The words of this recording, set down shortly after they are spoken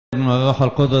والروح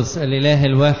القدس الإله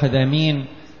الواحد آمين.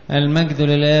 المجد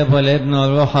للآب والابن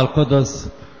والروح القدس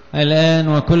الآن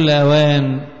وكل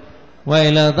أوان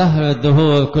وإلى ظهر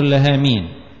الدهور كلها آمين.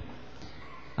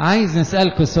 عايز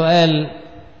نسألكم سؤال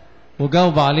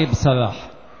وجاوب عليه بصراحة.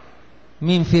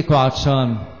 مين فيكم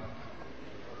عطشان؟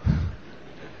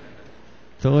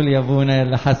 تقول يا ابونا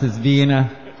اللي حاسس بينا.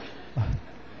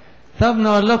 طب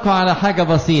نقول لكم على حاجة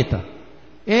بسيطة.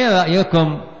 ايه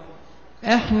رأيكم؟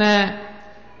 احنا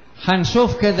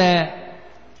هنشوف كده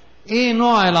ايه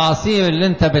نوع العصير اللي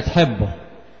انت بتحبه.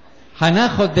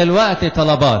 هناخد دلوقتي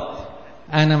طلبات.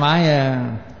 انا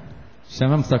معايا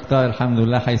شمام سكتار الحمد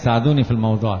لله هيساعدوني في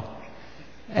الموضوع.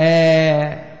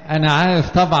 انا عارف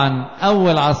طبعا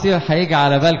اول عصير هيجي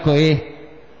على بالكم ايه.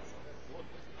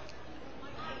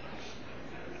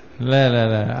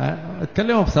 لا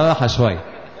اتكلموا بصراحة شوية.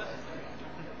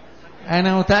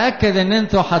 انا متأكد ان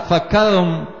انتوا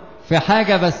هتفكروا في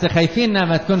حاجة بس خايفين انها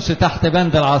ما تكونش تحت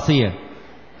بند العصير.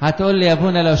 هتقول لي يا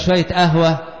ابونا لو شوية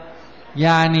قهوة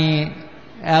يعني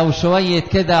او شوية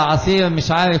كده عصير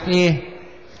مش عارف ايه.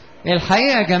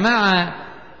 الحقيقة يا جماعة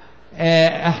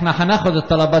احنا هناخد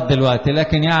الطلبات دلوقتي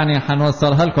لكن يعني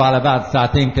هنوصلها لكم على بعد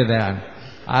ساعتين كده يعني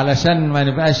علشان ما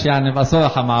نبقاش يعني نبقى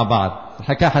صراحة مع بعض.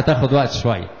 الحكاية هتاخد وقت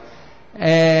شوية.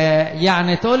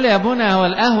 يعني تقول لي يا ابونا هو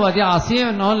القهوة دي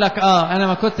عصير؟ نقول لك انا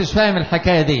ما كنتش فاهم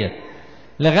الحكاية ديت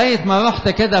لغاية ما رحت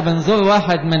كده بنزور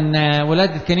واحد من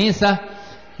ولاد الكنيسة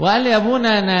وقال لي يا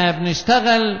ابونا انا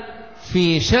بنشتغل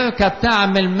في شركة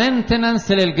بتعمل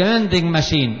مينتننس للجراندنج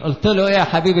ماشين. قلت له ايه يا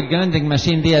حبيبي الجراندنج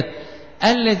ماشين ديت؟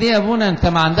 قال لي دي يا ابونا انت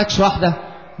ما عندكش واحدة؟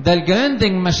 ده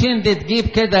الجراندنج ماشين دي تجيب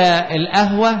كده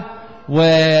القهوة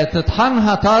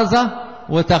وتطحنها طازة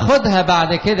وتاخدها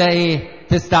بعد كده ايه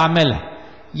تستعملها.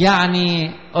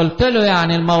 يعني قلت له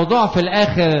يعني الموضوع في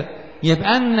الاخر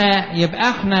يبقى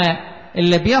احنا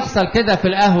اللي بيحصل كده في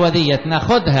القهوة ديت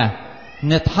ناخدها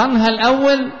نطحنها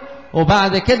الاول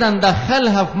وبعد كده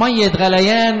ندخلها في مية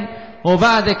غليان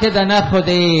وبعد كده ناخد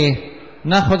ايه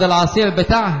ناخد العصير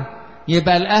بتاعها.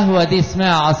 يبقى القهوة دي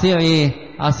اسمها عصير ايه؟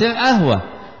 عصير قهوة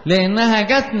لانها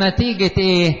جت نتيجة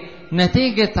ايه؟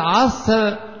 نتيجة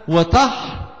عصر وطحن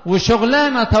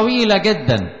وشغلانة طويلة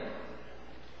جدا.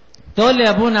 تقول لي يا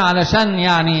ابونا علشان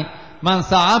يعني ما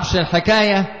نصعبش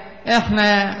الحكاية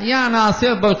احنا يعني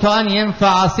عصير برتقان ينفع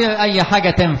عصير اي حاجة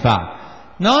تنفع.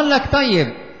 نقول لك طيب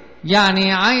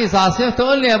يعني عايز عصير؟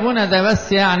 تقول لي يا ابونا ده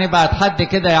بس يعني بعد حد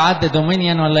كده يعدي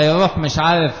دومينيون ولا يروح مش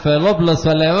عارف لوبلس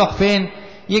ولا يروح فين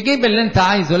يجيب اللي انت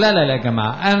عايزه. لا يا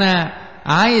جماعة انا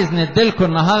عايز نديلكم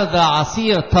النهاردة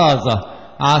عصير طازة.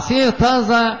 عصير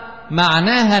طازة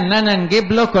معناها ان انا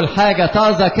نجيب لكم الحاجة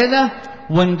طازة كده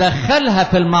وندخلها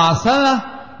في المعصرة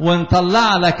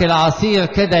ونطلع لك العصير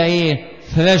كده ايه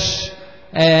فريش.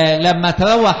 لما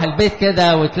تروح البيت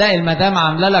كده وتلاقي المدام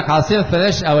عامله لك عصير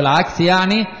فريش او العكس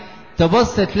يعني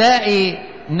تبص تلاقي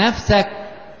نفسك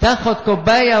تاخد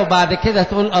كوباية وبعد كده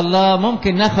تقول الله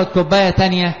ممكن ناخد كوباية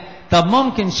تانية طب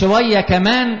ممكن شوية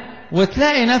كمان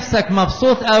وتلاقي نفسك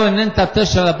مبسوط قوي ان انت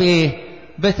بتشرب ايه؟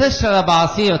 بتشرب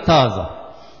عصير طازة.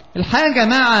 الحقيقة يا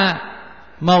جماعة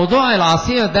موضوع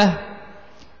العصير ده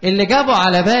اللي جابه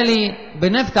على بالي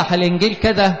بنفتح الانجيل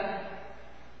كده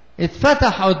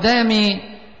اتفتح قدامي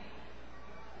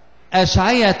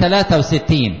أشعية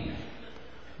 63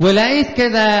 ولقيت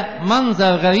كده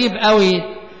منظر غريب قوي.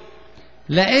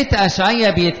 لقيت أشعية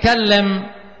بيتكلم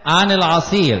عن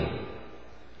العصير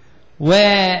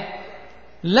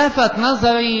ولفت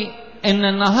نظري ان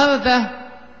النهاردة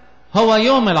هو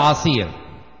يوم العصير.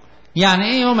 يعني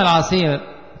ايه يوم العصير؟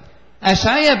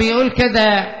 أشعية بيقول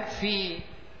كده في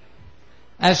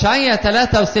أشعية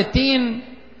 63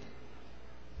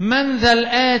 من ذا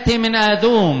الآتي من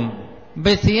آدوم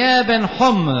بثياب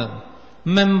حمر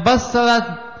من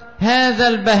بصرة هذا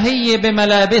البهي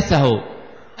بملابسه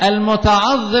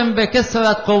المتعظم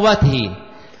بكسرة قوته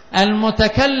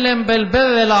المتكلم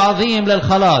بالبر العظيم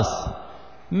للخلاص.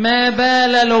 ما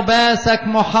بال لباسك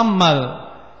محمر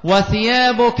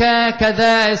وثيابك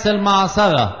كدائس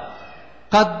المعصرة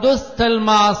قد دست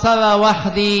المعصرة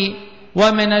وحدي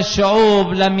ومن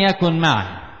الشعوب لم يكن معي.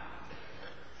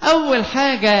 أول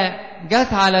حاجة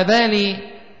جت على بالي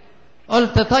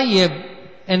قلت طيب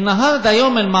النهاردة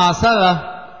يوم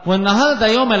المعصرة والنهاردة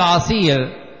يوم العصير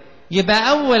يبقى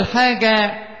أول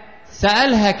حاجة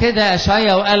سألها كده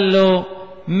أشعيا وقال له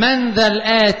من ذا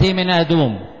الآتي من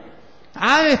أدوم.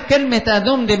 عارف كلمة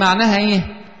أدوم دي معناها إيه؟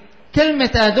 كلمة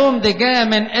أدوم دي جاية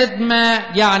من إدمة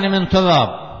يعني من تراب.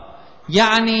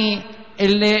 يعني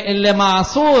اللي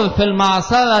معصور في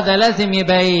المعصرة ده لازم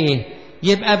يبقى إيه؟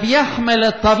 يبقى بيحمل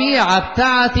الطبيعة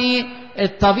بتاعتي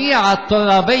الطبيعة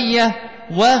الترابية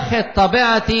واخد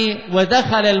طبيعتي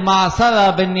ودخل المعصرة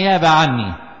بالنيابة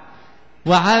عني.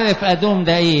 وعارف أدوم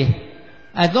ده إيه؟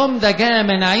 أدوم ده جاء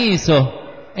من عيسو،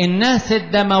 الناس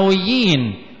الدمويين.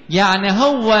 يعني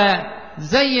هو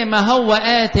زي ما هو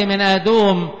آتي من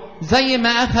أدوم، زي ما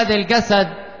أخذ الجسد،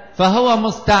 فهو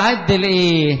مستعد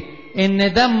لإيه؟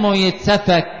 إن دمه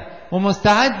يتسفك،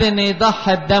 ومستعد إن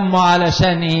يضحي بدمه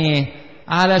علشان إيه؟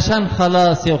 علشان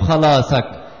خلاصي وخلاصك.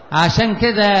 عشان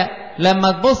كده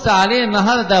لما تبص عليه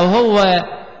النهارده وهو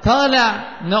طالع،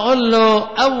 نقول له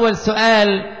أول سؤال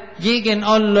يجي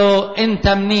نقول له أنت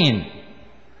منين؟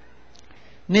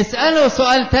 نسأله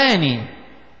سؤال تاني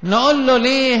نقول له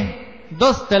ليه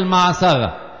دست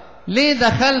المعصرة؟ ليه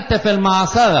دخلت في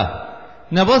المعصرة؟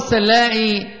 نبص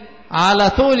نلاقي على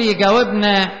طول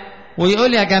يجاوبنا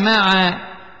ويقول يا جماعة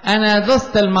أنا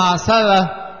دست المعصرة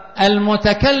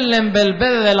المتكلم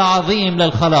بالبر العظيم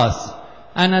للخلاص.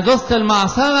 أنا دست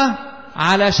المعصرة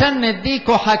علشان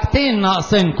نديكوا حاجتين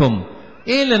ناقصينكم.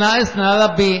 إيه اللي ناقصنا يا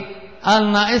ربي؟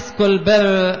 قال ناقصكوا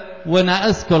البر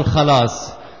وناقصكوا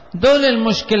الخلاص. دول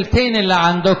المشكلتين اللي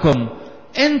عندكم.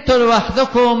 انتوا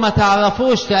لوحدكم ما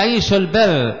تعرفوش تعيشوا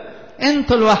البر،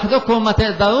 انتوا لوحدكم ما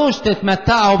تقدروش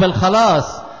تتمتعوا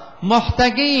بالخلاص.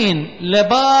 محتاجين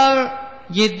لبار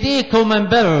يديكم من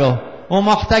بره،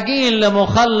 ومحتاجين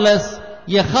لمخلص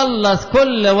يخلص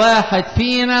كل واحد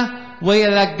فينا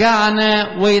ويرجعنا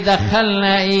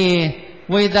ويدخلنا ايه؟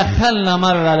 ويدخلنا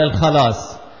مرة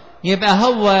للخلاص. يبقى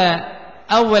هو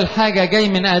اول حاجة جاي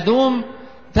من أدوم.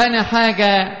 تاني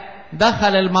حاجة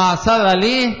دخل المعصرة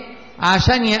ليه؟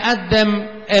 عشان يقدم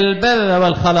البر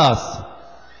والخلاص.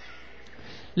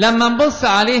 لما نبص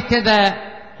عليه كده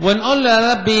ونقول له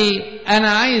يا ربي أنا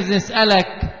عايز نسألك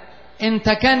أنت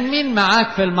كان مين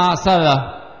معاك في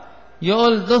المعصرة؟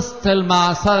 يقول دست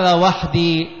المعصرة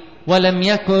وحدي ولم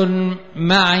يكن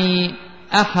معي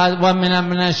أحد،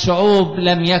 ومن الشعوب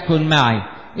لم يكن معي.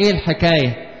 إيه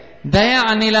الحكاية؟ ده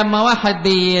يعني لما واحد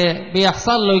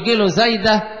بيحصل له يجيله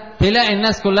زايدة تلاقي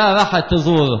الناس كلها راحت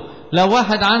تزوره. لو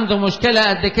واحد عنده مشكلة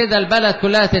قد كده البلد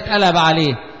كلها تتقلب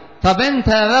عليه. طب انت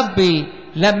يا ربي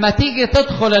لما تيجي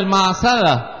تدخل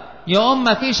المعصرة يقوم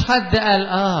ما فيش حد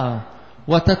قال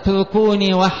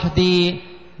وتتركوني وحدي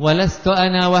ولست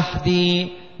أنا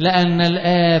وحدي لأن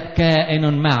الآب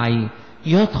كائن معي.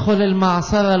 يدخل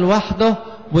المعصرة لوحده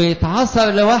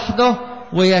ويتعصر لوحده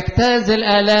ويجتاز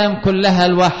الآلام كلها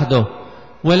لوحده.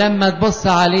 ولما تبص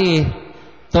عليه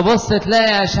تبص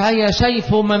تلاقي أشعيا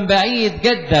شايفه من بعيد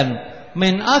جدا،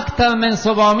 من أكتر من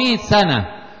 700 سنة.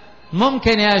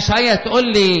 ممكن يا أشعيا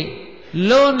تقول لي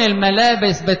لون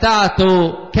الملابس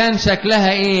بتاعته كان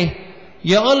شكلها إيه؟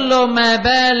 يقول له ما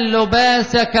بال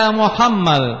لباسك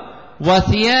محمر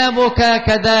وثيابك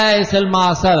كدائس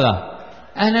المعصرة.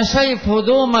 أنا شايف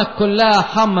هدومك كلها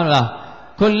حمرة،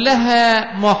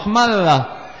 كلها محمرة،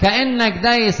 كأنك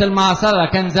دايس المعصرة.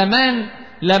 كان زمان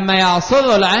لما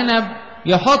يعصروا العنب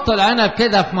يحطوا العنب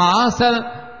كده في معاصر،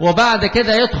 وبعد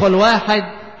كده يدخل واحد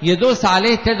يدوس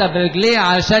عليه كده برجليه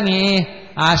عشان ايه؟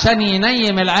 عشان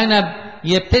ينيم العنب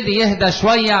يبتدي يهدى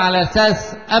شوية على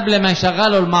أساس قبل ما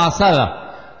يشغلوا المعصرة.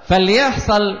 فاللي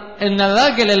يحصل ان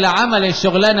الراجل اللي عمل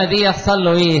الشغلانة دي يحصل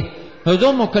له ايه؟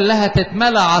 هدومه كلها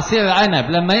تتملى عصير عنب.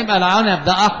 لما يبقى العنب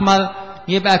ده أحمر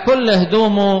يبقى كل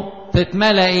هدومه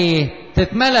تتملى ايه؟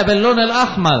 تتملى باللون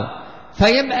الأحمر.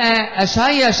 فيبقى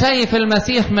أشعيا شايف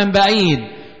المسيح من بعيد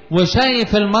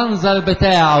وشايف المنظر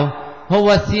بتاعه.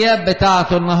 هو الثياب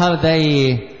بتاعته النهارده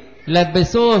ايه؟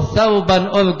 لبسوه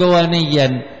ثوبا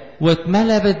أرجوانيا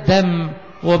واتملى بالدم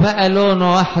وبقى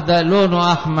لونه واحدة،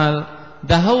 لونه أحمر.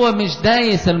 ده هو مش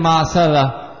دايس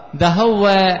المعصرة، ده هو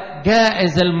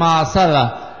جائز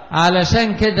المعصرة.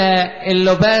 علشان كده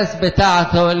اللباس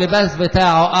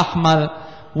بتاعه أحمر،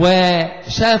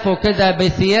 وشافه كده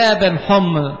بثياب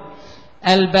حمر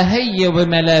البهي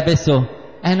بملابسه.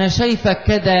 أنا شايفك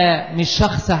كده مش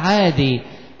شخص عادي،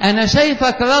 أنا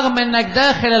شايفك رغم أنك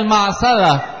داخل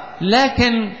المعصرة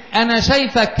لكن أنا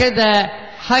شايفك كده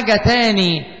حاجة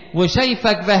تاني،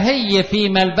 وشايفك بهي في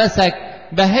ملبسك،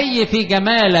 بهي في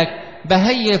جمالك،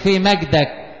 بهي في مجدك.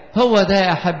 هو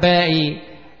ده أحبائي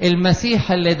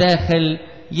المسيح اللي داخل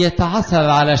يتعصر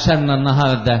علشان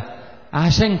النهاردة.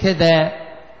 عشان كده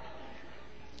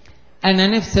أنا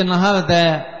نفسي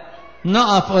النهاردة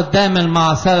نقف قدام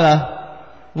المعصرة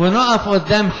ونقف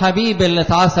قدام حبيبي اللي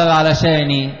اتعصر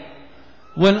علشاني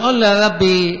ونقول له يا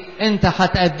ربي انت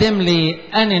هتقدم لي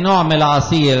أني نوع من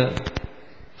العصير.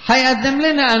 هيقدم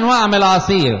لنا أنواع من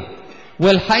العصير،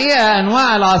 والحقيقة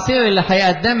أنواع العصير اللي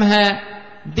هيقدمها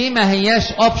دي ما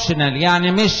هياش اوبشنال،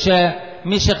 يعني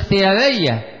مش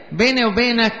اختيارية. بيني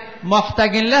وبينك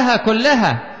محتاجين لها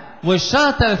كلها،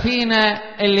 والشاطر فينا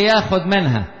اللي ياخد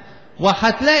منها.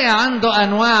 وهتلاقي عنده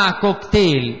أنواع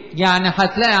كوكتيل، يعني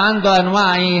هتلاقي عنده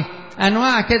أنواع إيه؟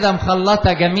 أنواع كده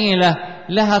مخلطة جميلة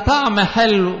لها طعم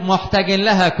حلو محتاجين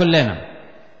لها كلنا.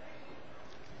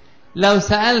 لو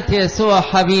سألت يسوع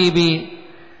حبيبي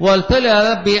وقلت له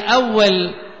يا ربي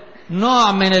أول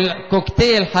نوع من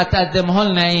الكوكتيل هتقدمه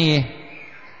لنا إيه؟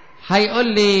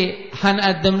 هيقول لي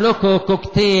هنقدم لكم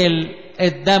كوكتيل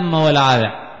الدم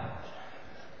والعرق.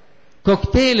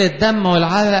 كوكتيل الدم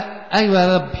والعرق؟ أيوة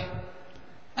يا ربي،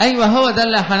 أيوة هو ده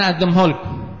اللي هنقدمه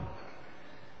لكم.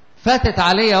 فاتت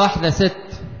عليا واحدة ست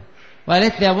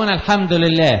وقالت لي يا ابونا الحمد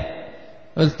لله.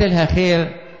 قلت لها خير؟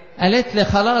 قالت لي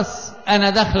خلاص أنا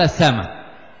داخلة السماء.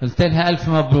 قلت لها ألف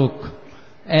مبروك.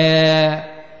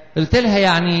 قلت لها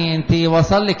يعني أنت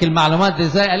وصل لك المعلومات دي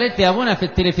إزاي؟ قالت لي يا ابونا في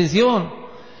التلفزيون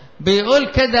بيقول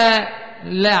كده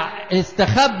لا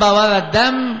استخبى ورا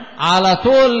الدم على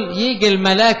طول يجي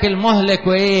الملاك المهلك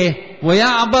وإيه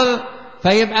ويعبر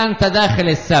فيبقى أنت داخل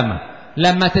السماء.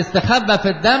 لما تستخبى في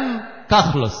الدم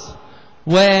تخلص.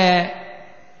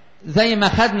 وزي ما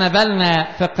خدنا بالنا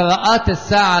في قراءات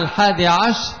الساعة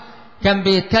 11 كان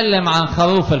بيتكلم عن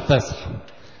خروف الفصح.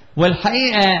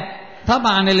 والحقيقة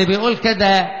طبعا اللي بيقول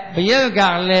كده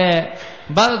بيرجع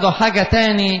برضه حاجة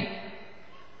تاني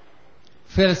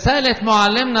في رسالة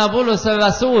معلمنا بولس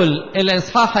الرسول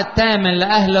الإصحاح 8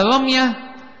 لأهل روميا.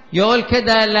 يقول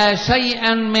كده لا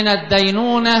شيئا من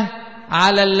الدينونة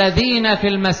على الذين في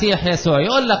المسيح يسوع.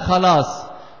 يقول لك خلاص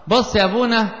بص يا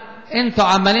ابونا انتوا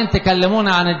عمالين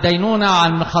تكلمونا عن الدينونة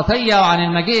وعن الخطية وعن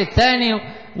المجيء الثاني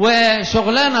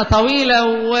وشغلانة طويلة،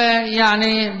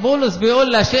 ويعني بولس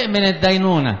بيقول لا شيء من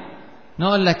الدينونة.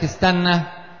 نقول لك استنى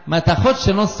ما تاخدش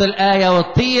نص الآية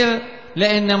وتطير،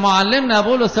 لأن معلمنا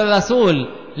بولس الرسول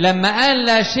لما قال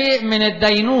لا شيء من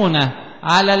الدينونة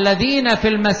على الذين في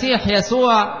المسيح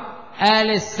يسوع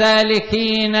قال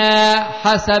السالكين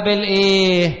حسب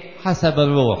الايه؟ حسب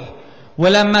الروح.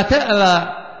 ولما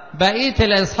تقرأ بقية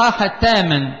الإصحاح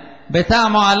 8 بتاع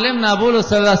معلمنا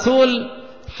بولس الرسول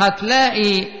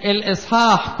هتلاقي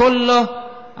الإصحاح كله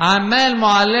عمال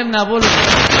معلمنا بولس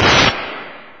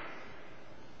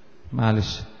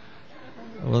معلش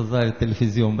وظهر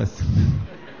التلفزيون بس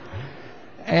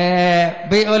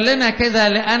بيقول لنا كده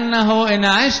لأنه إن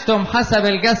عشتم حسب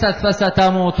الجسد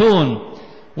فستموتون،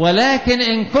 ولكن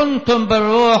إن كنتم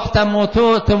بالروح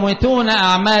تموتون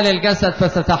أعمال الجسد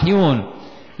فستحيون،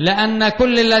 لأن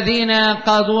كل الذين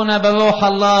ينقادون بروح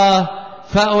الله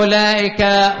فأولئك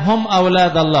هم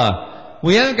أولاد الله.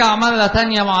 ويرجع مرة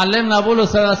تانية معلمنا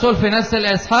بولس الرسول في نفس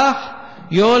الإصحاح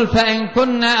يقول فإن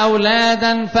كنا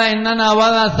أولادا فإننا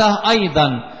ورثة أيضا،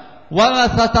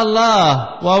 ورثة الله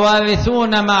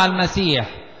ووارثون مع المسيح.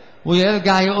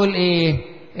 ويرجع يقول إيه؟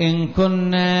 إن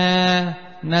كنا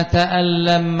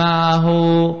نتألم معه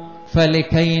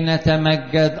فلكي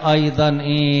نتمجد أيضا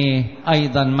إيه؟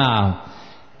 أيضا معه.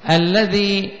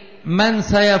 الذي من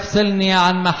سيفصلني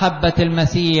عن محبة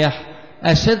المسيح؟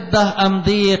 أشدة أم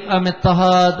ضيق أم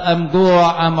اضطهاد أم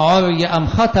جوع أم عري أم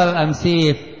خطر أم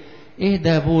سيف؟ إيه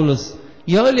ده بولس؟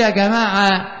 يقول يا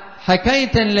جماعة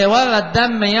حكاية اللي ورا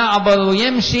الدم يعبر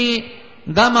ويمشي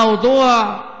ده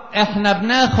موضوع احنا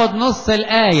بناخد نص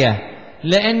الآية،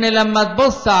 لأن لما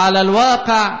تبص على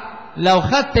الواقع لو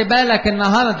خدت بالك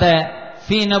النهاردة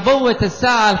في نبوة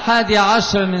الساعة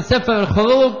 11 من سفر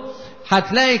الخروج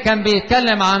هتلاقي كان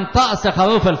بيتكلم عن طقس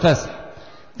خروف الفصح.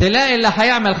 تلاقي اللي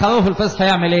هيعمل خروف الفصح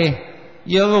يعمل ايه؟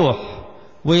 يروح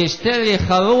ويشتري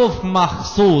خروف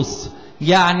مخصوص،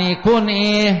 يعني يكون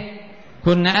ايه؟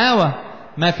 يكون نقاوة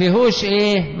ما فيهوش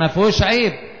ايه؟ ما فيهوش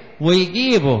عيب،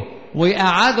 ويجيبه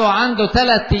ويقعده عنده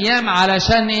 3 أيام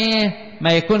علشان ايه؟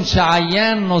 ما يكونش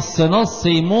عيان نص نص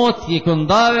يموت يكون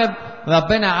ضارب.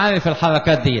 ربنا عارف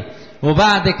الحركات دي.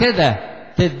 وبعد كده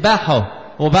تذبحه،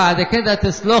 وبعد كده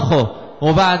تسلخه،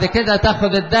 وبعد كده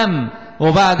تاخد الدم،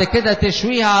 وبعد كده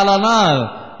تشويه على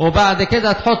نار، وبعد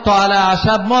كده تحطه على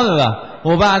أعشاب مرة،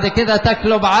 وبعد كده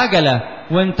تاكله بعجلة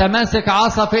وانت ماسك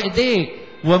عصا في ايديك،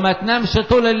 وما تنامش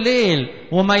طول الليل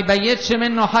وما يبيتش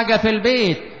منه حاجة في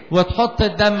البيت، وتحط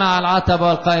الدم على العتبة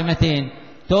والقائمتين.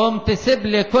 تقوم تسيب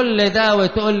لي كل ده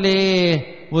وتقول لي ايه؟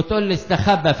 وتقول لي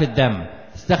استخبى في الدم.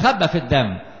 استخبى في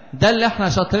الدم ده اللي احنا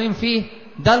شاطرين فيه،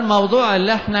 ده الموضوع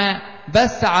اللي احنا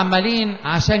بس عمالين.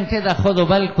 عشان كده خدوا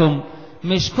بالكم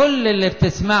مش كل اللي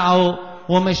بتسمعه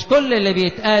ومش كل اللي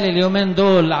بيتقال اليومين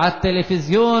دول على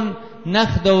التلفزيون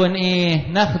ناخده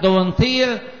ايه؟ ناخده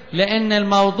ونطير، لان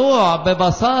الموضوع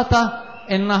ببساطة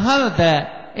النهاردة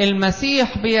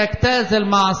المسيح بيجتاز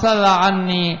المعصرة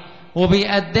عني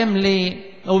وبيقدم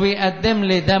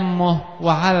لي دمه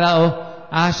وعرقه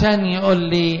عشان يقول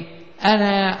لي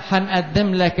أنا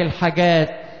هنقدم لك الحاجات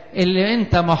اللي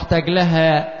انت محتاج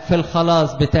لها في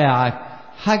الخلاص بتاعك.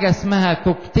 حاجة اسمها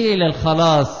كوكتيل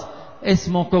الخلاص،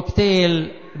 اسمه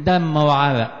كوكتيل دم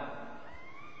وعرق.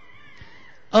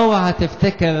 اوعى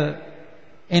تفتكر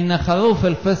ان خروف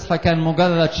الفصح كان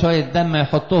مجرد شوية دم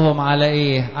يحطوهم على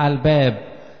ايه، على الباب.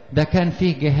 ده كان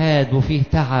فيه جهاد وفيه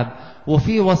تعب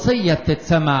وفيه وصية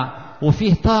بتتسمع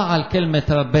وفيه طاعة لكلمة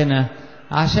ربنا.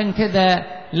 عشان كده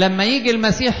لما يجي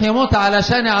المسيح يموت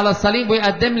علشان على الصليب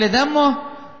ويقدم لي دمه،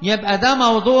 يبقى ده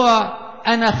موضوع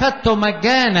انا خدته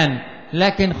مجانا،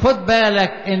 لكن خد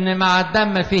بالك ان مع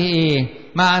الدم فيه ايه،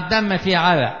 مع الدم فيه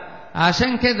عرق.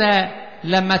 عشان كده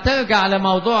لما ترجع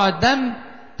لموضوع الدم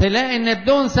تلاقي ان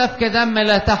بدون سفك دم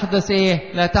لا تحدث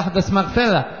ايه، لا تحدث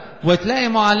مغفرة. وتلاقي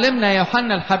معلمنا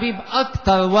يوحنا الحبيب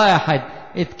اكتر واحد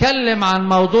اتكلم عن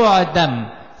موضوع الدم،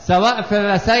 سواء في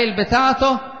الرسائل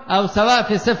بتاعته او سواء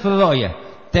في سفر الرؤيا.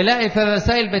 تلاقي في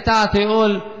الرسائل بتاعته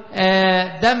يقول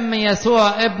دم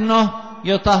يسوع ابنه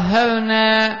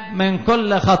يطهرنا من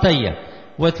كل خطية.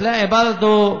 وتلاقي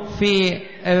برضو في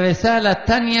الرسالة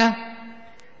الثانية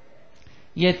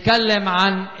يتكلم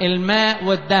عن الماء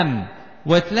والدم.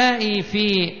 وتلاقي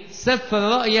في سفر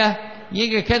الرؤيا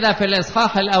يجي كده في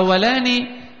الإصحاح الأولاني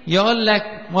يقول لك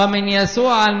ومن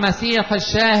يسوع المسيح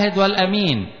الشاهد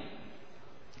والأمين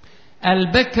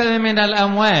البكر من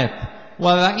الأموات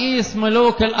ورئيس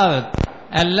ملوك الأرض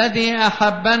الذي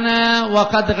أحبنا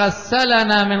وقد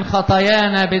غسلنا من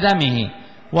خطايانا بدمه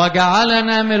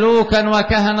وجعلنا ملوكا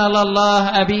وكهنة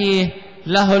لله أبيه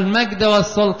له المجد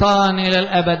والسلطان إلى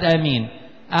الأبد آمين.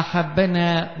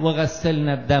 أحبنا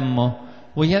وغسلنا بدمه.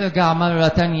 ويرجع مرة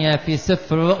تانية في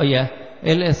سفر رؤيا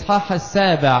الإصحاح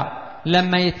 7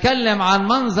 لما يتكلم عن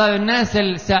منظر الناس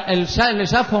اللي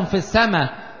شافهم في السماء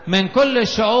من كل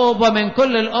الشعوب ومن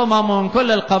كل الأمم ومن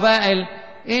كل القبائل.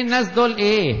 إيه الناس دول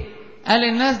إيه؟ قال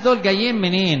الناس دول جايين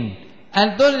منين؟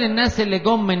 قال دول الناس اللي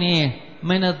جم من إيه؟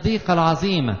 من الضيقة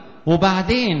العظيمة.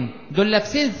 وبعدين دول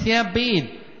لابسين ثياب بيض.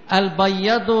 قال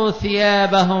بيضوا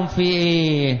ثيابهم في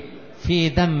إيه؟ في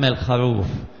دم الخروف.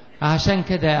 عشان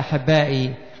كده يا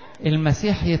أحبائي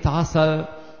المسيح يتعصر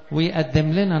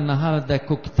ويقدم لنا النهاردة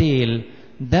كوكتيل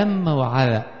دم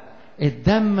وعرق.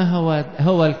 الدم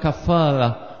هو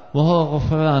الكفارة وهو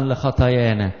غفران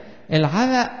لخطايانا.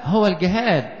 العرق هو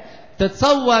الجهاد.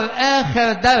 تتصور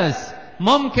آخر درس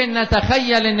ممكن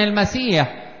نتخيل ان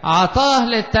المسيح عطاه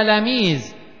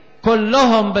للتلاميذ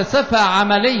كلهم بصفة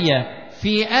عملية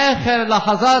في آخر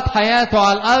لحظات حياته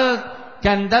على الأرض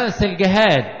كان درس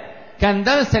الجهاد. كان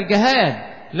درس الجهاد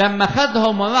لما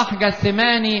خدهم وراح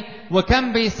جثماني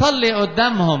وكان بيصلي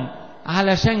قدامهم.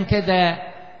 علشان كده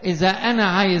إذا أنا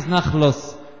عايز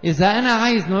نخلص، إذا أنا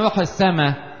عايز نروح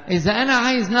السماء، إذا أنا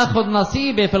عايز ناخد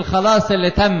نصيبي في الخلاص اللي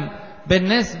تم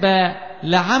بالنسبة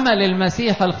لعمل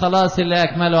المسيح الخلاص اللي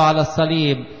أكمله على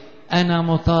الصليب، أنا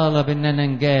مطالب أننا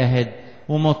نجاهد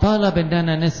ومطالب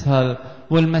أننا نسهر.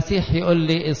 والمسيح يقول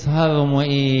لي اسهرهم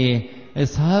وإيه؟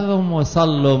 اسهرهم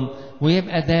وصلهم.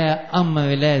 ويبقى ده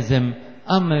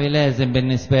أمر لازم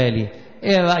بالنسبة لي.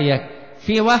 إيه رأيك؟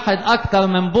 في واحد أكتر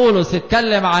من بولس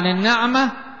اتكلم عن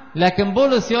النعمة، لكن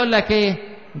بولس يقول لك إيه؟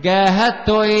 جاهدت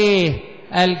إيه؟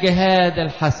 الجهاد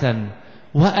الحسن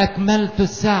وأكملت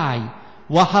السعي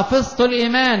وحفظت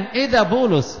الإيمان. إيه ده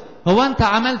بولس؟ هو أنت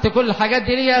عملت كل الحاجات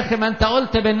دي ليه يا أخي؟ ما أنت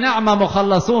قلت بالنعمة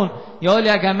مخلصون. يقول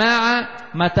يا جماعة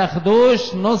ما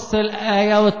تاخدوش نص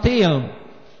الآية والطير،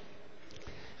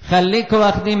 خليكوا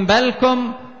واخدين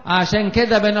بالكم. عشان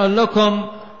كده بنقول لكم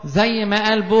زي ما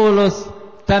قال بولس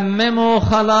تمموا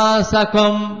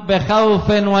خلاصكم بخوف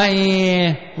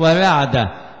وإيه ورعدة.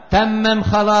 تمم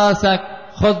خلاصك،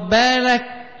 خد بالك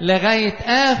لغاية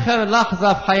آخر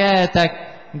لحظة في حياتك.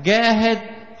 جاهد،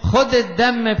 خد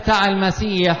الدم بتاع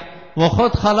المسيح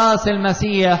وخد خلاص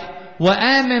المسيح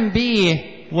وآمن بيه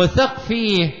وثق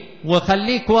فيه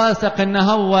وخليك واثق إن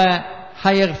هو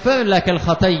هيغفر لك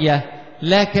الخطية.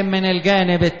 لكن من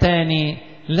الجانب الثاني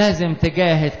لازم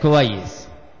تجاهد كويس.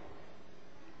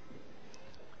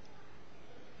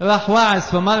 راح واعظ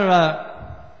في مرة،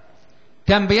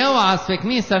 كان بيوعظ في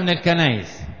كنيسة من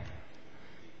الكنائس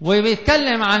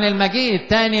وبيتكلم عن المجيء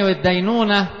الثاني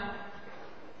والدينونة.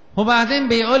 وبعدين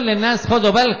بيقول للناس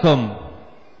خدوا بالكم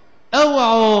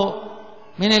اوعوا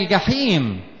من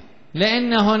الجحيم،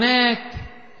 لأن هناك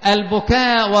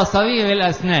البكاء وصرير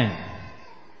الأسنان.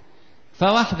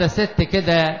 فواحدة ست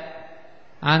كده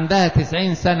عندها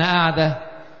 90 سنة قاعدة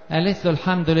قالت له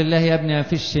الحمد لله يا ابني ما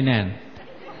فيش سنان.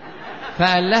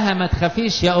 فقال لها ما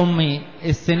تخافيش يا أمي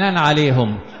السنان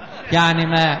عليهم، يعني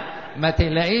ما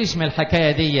تقلقيش من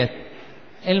الحكاية ديت.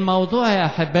 الموضوع يا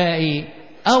أحبائي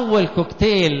أول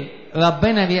كوكتيل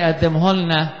ربنا بيقدمه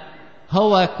لنا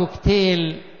هو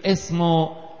كوكتيل اسمه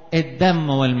الدم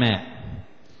والماء.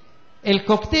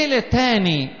 الكوكتيل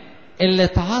الثاني اللي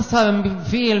اتعصر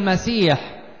فيه المسيح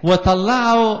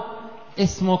وطلعه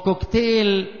اسمه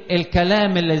كوكتيل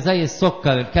الكلام اللي زي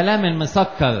السكر، الكلام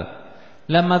المسكر.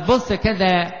 لما تبص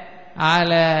كده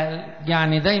على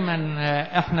يعني دايما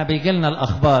احنا بيجي لنا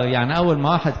الاخبار، يعني اول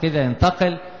ما واحد كده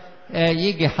ينتقل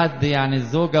يجي حد يعني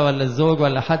الزوجه ولا الزوج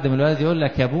ولا حد من الولاد يقول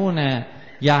لك يا ابونا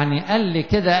يعني قال لي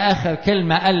كده اخر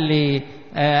كلمه قال لي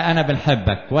انا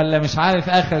بنحبك، ولا مش عارف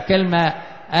اخر كلمه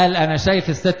قال انا شايف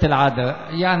الست العذراء.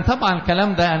 يعني طبعا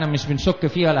الكلام ده انا مش بنشك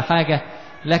فيه ولا حاجه،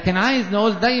 لكن عايز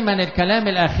نقول دايما الكلام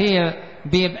الاخير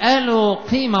بيبقى له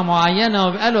قيمه معينه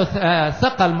وبيبقى له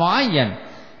ثقل معين.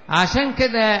 عشان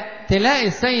كده تلاقي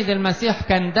السيد المسيح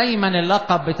كان دايما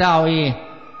اللقب بتاعه ايه؟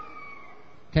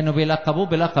 كانوا بيلقبوه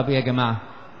بلقب يا جماعه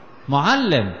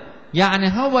معلم. يعني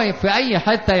هو في اي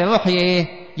حته يروح ايه؟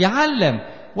 يعلم.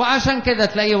 وعشان كده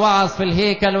تلاقيه وعظ في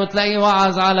الهيكل، وتلاقيه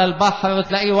وعظ على البحر،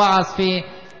 وتلاقيه وعظ في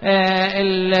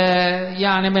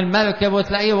يعني من المركب،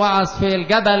 وتلاقيه وعظ في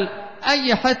الجبل.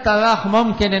 اي حته راح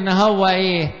ممكن ان هو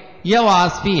ايه؟ يوعظ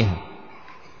فيها.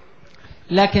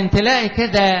 لكن تلاقي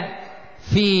كده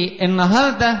في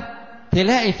النهارده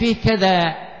تلاقي فيه كده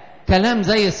كلام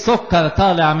زي السكر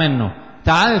طالع منه.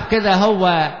 تعرف كده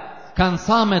هو كان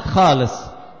صامت خالص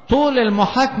طول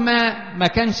المحاكمه، ما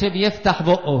كانش بيفتح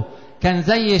بقه، كان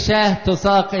زي شاه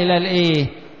تساق الى الايه؟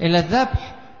 الى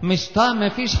الذبح. ما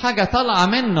فيش حاجه طالعه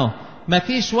منه، ما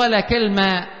فيش ولا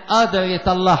كلمه قادر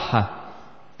يطلعها.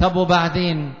 طب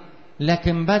وبعدين؟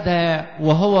 لكن بدا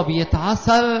وهو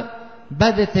بيتعصر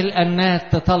بدت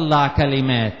الأنات تطلع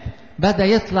كلمات، بدا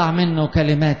يطلع منه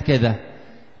كلمات كده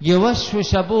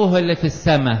يوشوش ابوه اللي في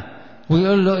السماء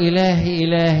ويقول له إلهي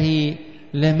إلهي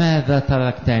لماذا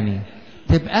تركتني؟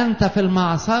 تبقى أنت في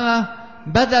المعصرة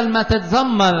بدل ما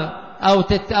تتذمر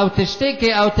أو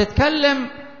تشتكي أو تتكلم،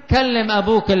 كلم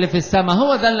أبوك اللي في السماء.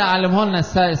 هو ده اللي علمه لنا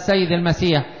السيد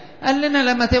المسيح. قال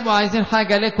لنا لما تبقوا عايزين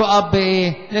حاجة لكوا أب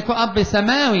إيه؟ لكوا أب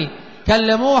سماوي،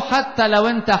 كلموه. حتى لو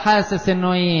أنت حاسس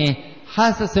إنه إيه؟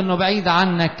 حاسس إنه بعيد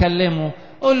عنك، كلمه.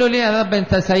 قول له ليه يا رب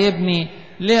أنت سايبني؟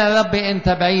 ليه يا رب أنت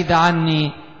بعيد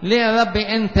عني؟ ليه يا رب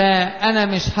أنا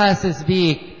مش حاسس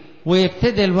بيك؟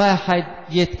 ويبتدي الواحد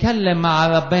يتكلم مع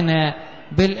ربنا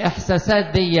بالإحساسات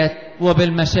ديت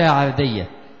وبالمشاعر ديت.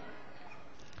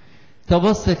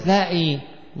 تبص تلاقي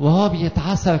وهو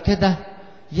بيتعصر كده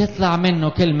يطلع منه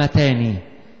كلمة تاني.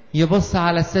 يبص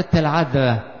على الست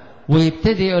العذراء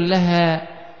ويبتدي يقول لها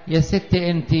يا ست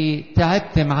انت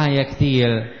تعبت معايا كتير،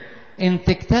 انت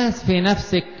اكتاز في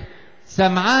نفسك.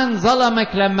 سمعان ظلمك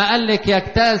لما قالك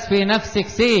يكتاز في نفسك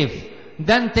سيف،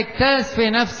 ده انت اكتاز في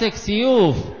نفسك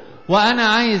سيوف. وانا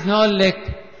عايز نقولك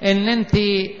ان انت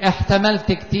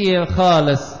احتملت كتير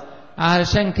خالص،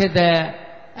 علشان كده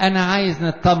انا عايز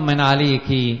نطمن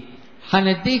عليكي.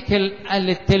 هنديك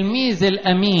التلميذ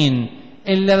الامين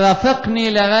اللي رافقني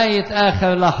لغاية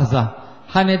اخر لحظة،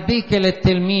 هنديك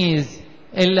للتلميذ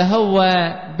اللي هو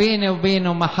بيني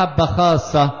وبينه محبة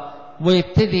خاصة.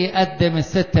 ويبتدي يقدم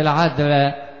الست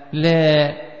العذراء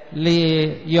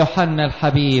ليوحنا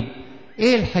الحبيب.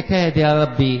 ايه الحكاية دي يا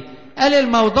ربي؟ قال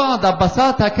الموضوع ده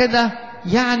ببساطة كده،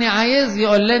 يعني عايز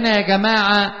يقول لنا يا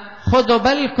جماعة خدوا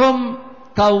بالكم،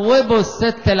 طوبوا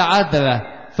الست العذراء،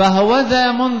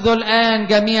 فهوذا منذ الآن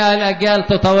جميع الأجيال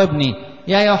تطوبني.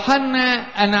 يا يوحنا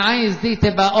أنا عايز دي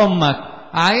تبقى أمك،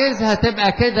 عايزها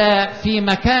تبقى كده في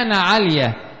مكانة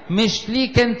عالية، مش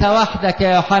ليك انت وحدك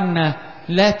يا يوحنا،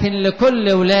 لكن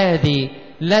لكل ولادي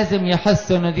لازم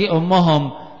يحسوا ان دي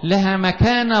امهم، لها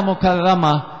مكانة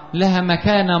مكرمة، لها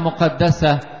مكانة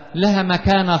مقدسة، لها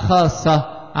مكانة خاصة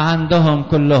عندهم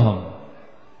كلهم.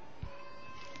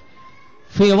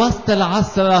 في وسط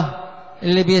العصرة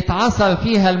اللي بيتعصر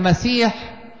فيها المسيح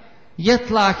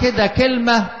يطلع كده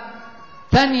كلمة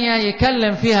تانية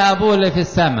يكلم فيها أبوه اللي في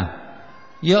السماء،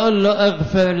 يقول له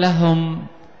اغفر لهم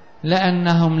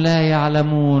لأنهم لا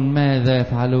يعلمون ماذا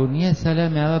يفعلون. يا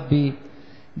سلام يا ربي،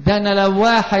 ده أنا لو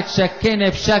واحد شكني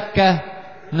بشكة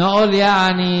نقول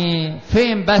يعني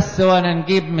فين بس وانا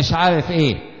نجيب مش عارف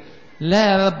ايه.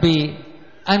 لا يا ربي،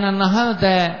 أنا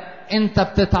النهاردة أنت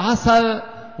بتتعصر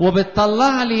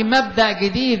وبتطلع لي مبدأ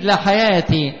جديد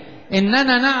لحياتي،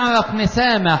 إننا نعرف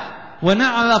نسامح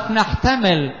ونعرف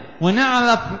نحتمل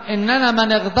ونعرف إننا ما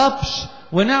نغضبش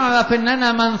ونعرف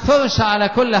إننا ما نثورش على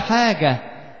كل حاجة.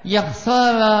 يا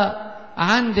خسارة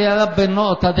عندي يا رب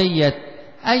النقطة ديت،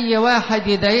 أي واحد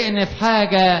يضايقني في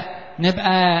حاجة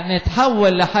نبقى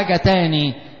نتحول لحاجة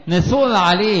تاني، نثور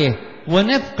عليه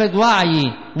ونفقد وعي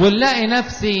ونلاقي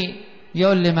نفسي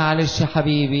يقول لي معلش يا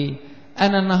حبيبي،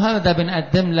 أنا النهاردة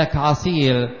بنقدم لك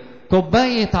عصير،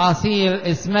 كوباية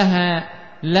عصير اسمها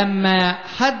لما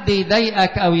حد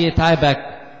يضايقك أو يتعبك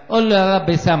قل له يا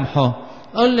رب سامحه،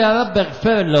 قل له يا رب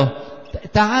اغفر له.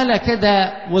 تعالى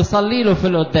كده وصلي له في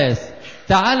القداس،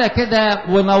 تعالى كده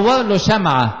ونور له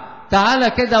شمعة، تعالى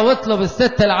كده واطلب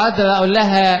الست العذراء قول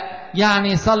لها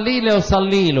يعني صلي له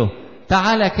وصلي له.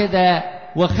 تعالى كده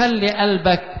وخلي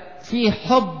قلبك فيه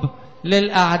حب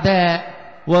للأعداء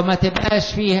وما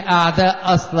تبقاش فيه أعداء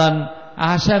أصلا،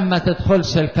 عشان ما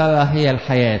تدخلش الكراهية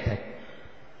لحياتك.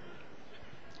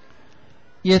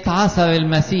 يتعصر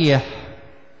المسيح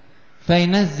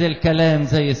فينزل كلام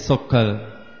زي السكر.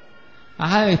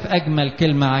 عارف أجمل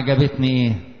كلمة عجبتني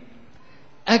إيه؟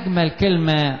 أجمل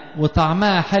كلمة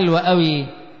وطعمها حلو قوي،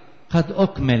 قد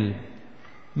أكمل.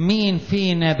 مين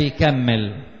فينا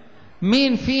بيكمل؟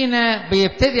 مين فينا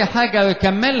بيبتدي حاجة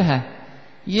ويكملها؟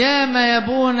 يا ما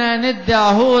يبونا ندي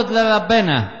عهود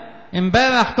لربنا.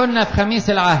 امبارح كنا في خميس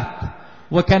العهد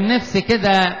وكان نفسي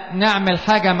كده نعمل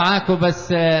حاجة معاكم،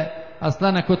 بس أصلا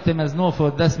أنا كنت مزنوق في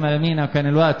قداس مرمينا وكان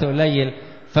الوقت قليل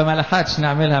فما لحقتش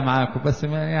نعملها معاكم، بس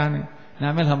يعني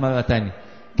نعملها مرة تانية.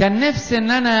 كان نفسي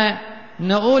إن أنا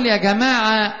نقول يا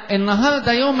جماعة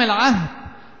النهاردة يوم العهد،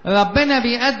 ربنا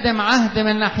بيقدم عهد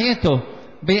من ناحيته،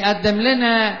 بيقدم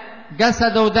لنا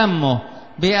جسده ودمه،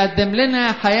 بيقدم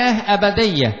لنا حياة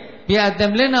أبدية،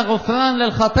 بيقدم لنا غفران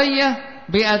للخطية،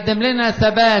 بيقدم لنا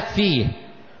ثبات فيه.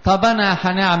 طب أنا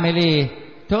هنعمل إيه؟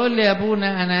 تقول لي يا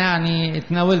أبونا أنا يعني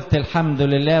اتناولت الحمد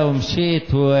لله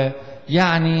ومشيت،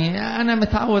 ويعني أنا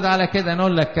متعود على كده.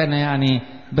 نقول لك أنا يعني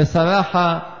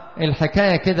بصراحة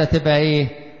الحكاية كده تبقى إيه؟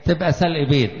 تبقى سلق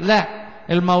بيض. لا،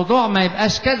 الموضوع ما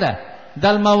يبقاش كده.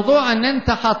 ده الموضوع ان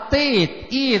انت حطيت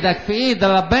ايدك في ايد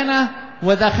ربنا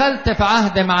ودخلت في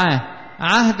عهد معاه،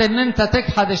 عهد ان انت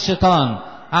تجحد الشيطان،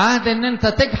 عهد ان انت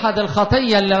تجحد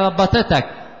الخطية اللي ربطتك،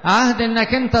 عهد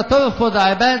انك انت ترفض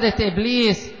عبادة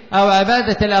ابليس او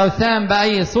عبادة الاوثان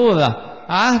باي صورة،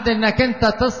 عهد انك انت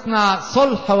تصنع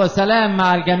صلح وسلام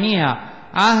مع الجميع،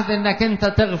 عهد انك انت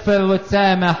تغفر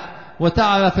وتسامح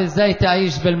وتعرف ازاي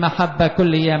تعيش بالمحبة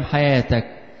كل ايام حياتك.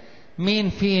 مين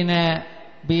فينا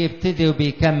بيبتدي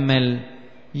وبيكمل؟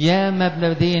 ياما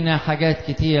بدينا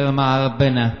حاجات كتيرة مع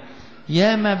ربنا،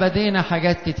 ياما بدينا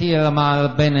حاجات كتيرة مع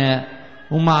ربنا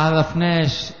وما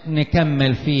عرفناش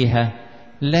نكمل فيها.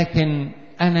 لكن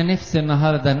أنا نفسي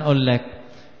النهاردة نقول لك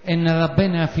إن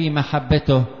ربنا في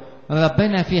محبته،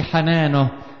 ربنا في حنانه،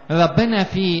 ربنا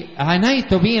في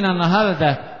عنايته بينا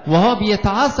النهاردة، وهو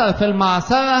بيتعصر في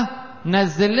المعصرة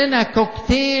نزل لنا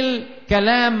كوكتيل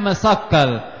كلام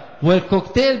مسكر.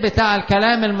 والكوكتيل بتاع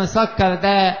الكلام المسكر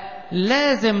ده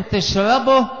لازم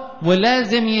تشربه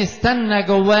ولازم يستنى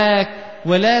جواك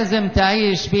ولازم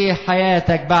تعيش بيه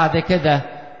حياتك بعد كده.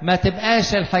 ما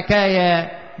تبقاش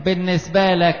الحكاية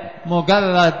بالنسبة لك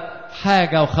مجرد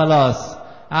حاجة وخلاص.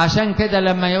 عشان كده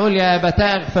لما يقول يا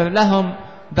أبتاه اغفر لهم،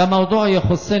 ده موضوع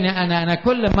يخصني أنا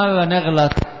كل مرة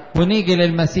نغلط ونيجي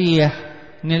للمسيح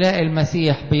نلاقي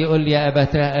المسيح بيقول يا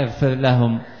أبتاه اغفر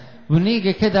لهم،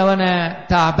 ونيجي كده وانا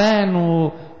تعبان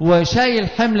وشايل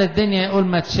حمل الدنيا يقول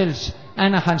ما تشيلش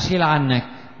انا هنشيل عنك.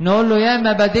 نقول له يا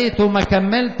ما بديت وما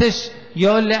كملتش،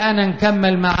 يقول لي انا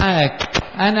نكمل معاك،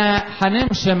 انا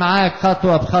هنمشي معاك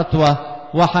خطوة بخطوة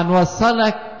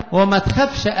وهنوصلك وما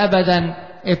تخافش ابدا،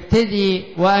 ابتدي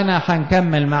وانا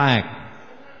هنكمل معاك.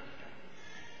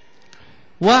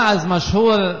 واعظ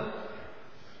مشهور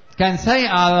كان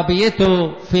سايق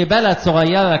عربيته في بلد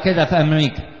صغيرة كده في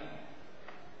امريكا،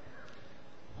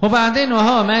 وبعدين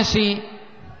وهو ماشي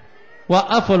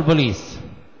وقفوا البوليس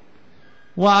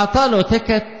وعطاله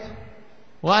تيكت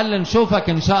وقال له نشوفك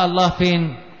ان شاء الله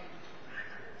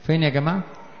فين يا جماعة؟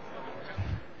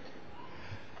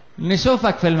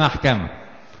 نشوفك في المحكمة.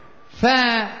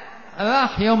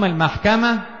 فراح يوم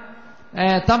المحكمة،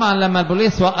 طبعا لما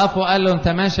البوليس وقفه قال له انت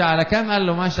ماشي على كام؟ قال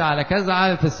له ماشي على كذا.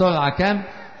 عارف السرعة كام؟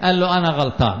 قال له انا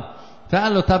غلطان.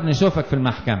 فقال له طب نشوفك في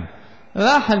المحكمة.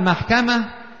 راح المحكمة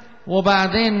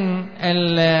وبعدين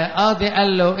القاضي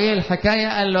قال له ايه الحكاية؟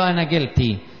 قال له انا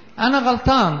جلتي، انا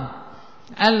غلطان.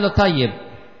 قال له طيب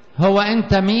هو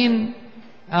انت مين؟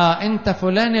 انت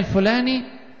فلان الفلاني.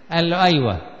 قال له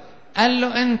ايوه. قال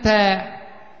له انت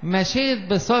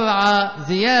مشيت بسرعة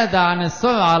زيادة عن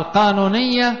السرعة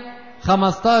القانونية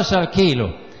 15 كيلو،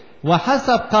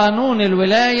 وحسب قانون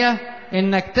الولاية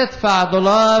انك تدفع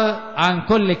 $1 عن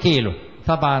كل كيلو.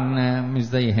 طبعا مش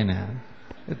زي هنا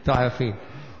انتوا عارفين.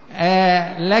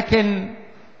 لكن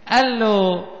قال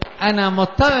له انا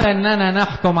مضطر ان انا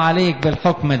نحكم عليك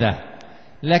بالحكم ده،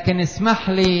 لكن اسمح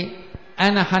لي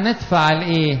انا هندفع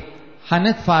الايه؟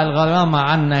 هندفع الغرامة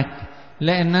عنك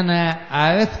لان انا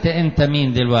عرفت انت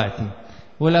مين دلوقتي،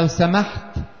 ولو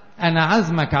سمحت انا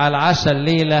عزمك على العشاء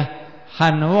الليلة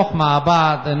هنروح مع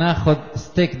بعض ناخد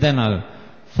ستيك دينر.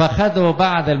 فخدوا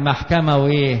بعد المحكمة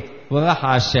وراح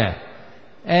عشاه.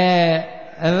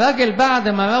 الراجل بعد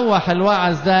ما روح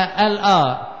الوعظ ده قال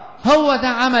هو ده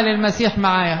عمل المسيح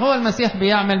معايا. هو المسيح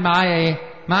بيعمل معايا ايه؟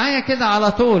 معايا كده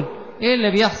على طول. ايه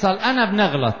اللي بيحصل؟ انا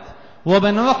بنغلط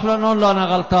وبنروح له نقول له انا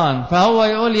غلطان، فهو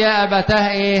يقول يا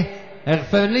ابتاه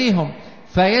اغفر ليهم،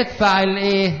 فيدفع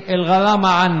الغرامة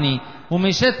عني.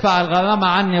 ومش يدفع الغرامة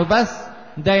عني وبس،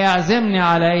 ده يعزمني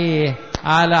على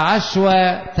على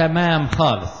عشوة تمام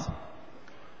خالص.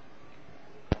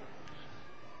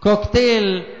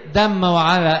 كوكتيل دم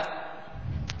وعرق،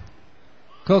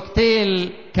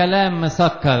 كوكتيل كلام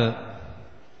مسكر.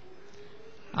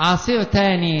 عصير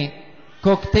تاني،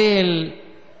 كوكتيل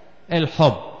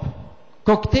الحب.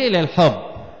 كوكتيل الحب.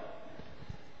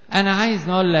 انا عايز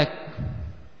نقول لك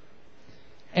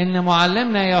ان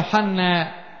معلمنا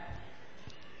يوحنا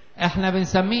احنا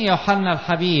بنسميه يوحنا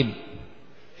الحبيب.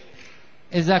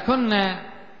 اذا كنا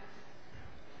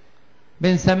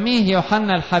بنسميه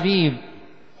يوحنا الحبيب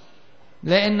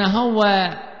لان هو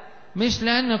مش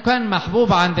لانه كان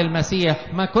محبوب عند المسيح،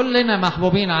 ما كلنا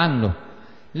محبوبين عنه،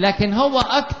 لكن هو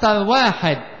اكتر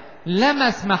واحد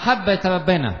لمس محبة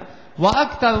ربنا،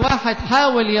 واكتر واحد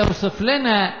حاول يوصف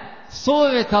لنا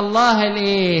صورة الله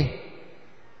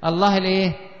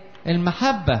الله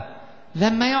المحبة.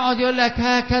 لما يقعد يقول لك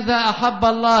هكذا احب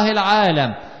الله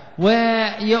العالم،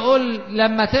 ويقول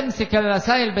لما تمسك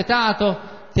الرسائل بتاعته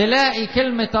تلاقي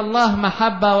كلمة الله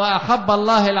محبة، واحب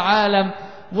الله العالم،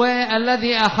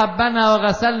 والذي احبنا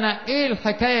وغسلنا. ايه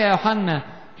الحكاية يا يوحنا؟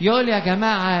 يقول يا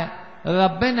جماعة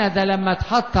ربنا ده لما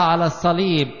اتحط على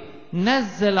الصليب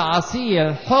نزل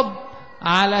عصير حب،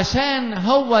 علشان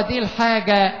هو دي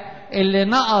الحاجة اللي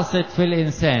نقصت في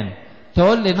الإنسان.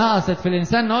 تقول لي نقصت في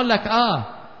الإنسان؟ نقول لك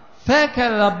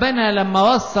فاكر ربنا لما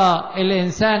وصى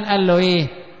الإنسان قال له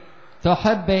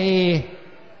تحب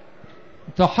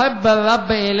تحب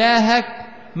الرب إلهك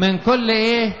من كل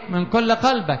من كل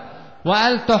قلبك،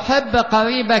 وقال تحب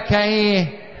قريبك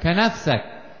كنفسك.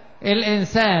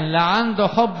 الإنسان لا عنده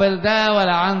حب لده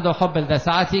ولا عنده حب لده.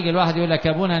 ساعات يجي الواحد يقول لك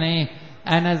يا ابونا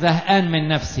أنا زهقان من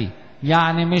نفسي،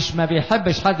 يعني مش ما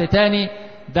بيحبش حد تاني،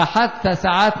 ده حتى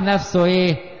ساعات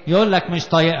نفسه يقول لك مش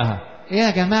طايقها.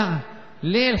 يا جماعة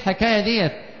ليه الحكاية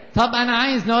ديت؟ طب أنا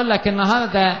عايز نقول لك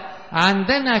النهاردة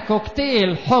عندنا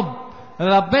كوكتيل حب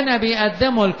ربنا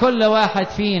بيقدمه لكل واحد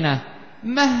فينا،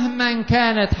 مهما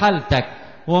كانت حالتك،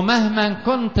 ومهما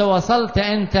كنت وصلت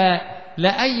أنت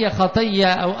لأي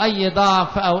خطية أو أي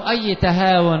ضعف أو أي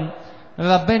تهاون،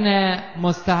 ربنا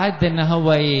مستعد إن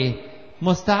هو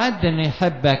مستعد إنه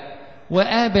يحبك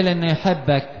وقابل إنه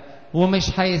يحبك،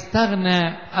 ومش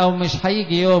هيستغنى أو مش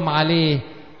هيجي يوم عليه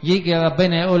يجي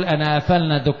ربنا يقول أنا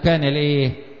قفلنا دكان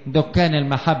دكان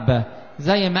المحبة.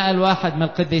 زي ما قال واحد من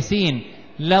القديسين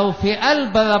لو في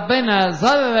قلب ربنا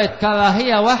ذرة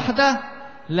كراهية واحدة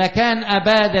لكان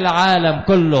أباد العالم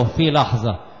كله في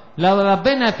لحظة. لو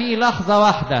ربنا في لحظة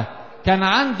واحدة كان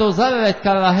عنده ذرة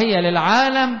كراهية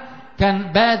للعالم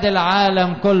كان باد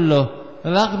العالم كله،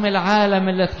 رغم العالم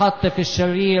اللي اتحط في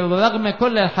الشرير ورغم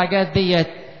كل الحاجات ديت.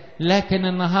 لكن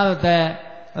النهاردة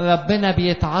ربنا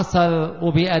بيتعصر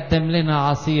وبيقدم لنا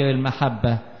عصير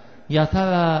المحبة. يا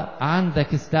ترى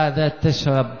عندك استعداد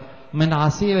تشرب من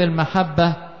عصير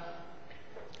المحبة؟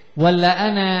 ولا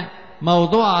أنا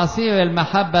موضوع عصير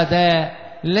المحبة ده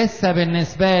لسه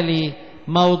بالنسبة لي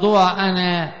موضوع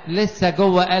أنا لسه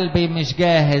جوه قلبي مش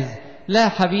جاهز؟ لا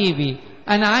حبيبي،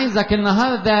 أنا عايزك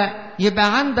النهاردة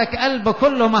يبقى عندك قلب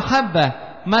كله محبة،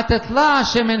 ما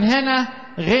تطلعش من هنا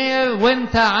غير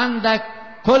وانت عندك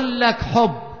كلك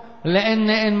حب. لأن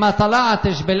إن ما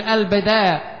طلعتش بالقلب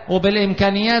ده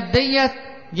وبالإمكانيات ديت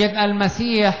يبقى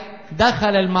المسيح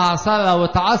دخل المعصرة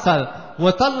واتعصر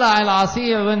وطلع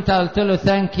العصير وانت قلت له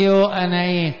ثانك يو،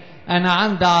 أنا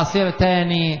عندي عصير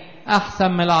تاني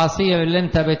أحسن من العصير اللي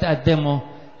انت بتقدمه.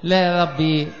 لا يا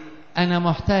ربي، أنا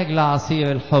محتاج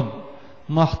لعصير الحب،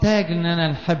 محتاج إن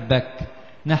أنا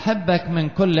نحبك من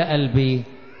كل قلبي،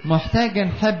 محتاج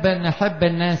نحب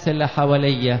الناس اللي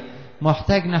حواليا،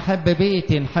 محتاج نحب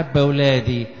بيتي، نحب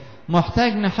أولادي،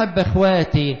 محتاج نحب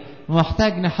إخواتي،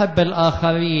 محتاج نحب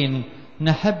الآخرين،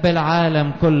 نحب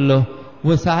العالم كله.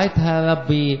 وساعتها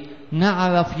ربي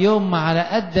نعرف يوم على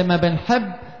قد ما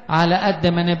بنحب على قد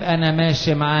ما نبقى أنا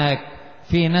ماشي معاك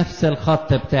في نفس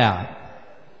الخط بتاعك.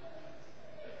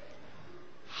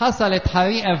 حصلت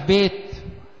حريقة في بيت،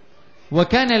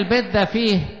 وكان البيت ده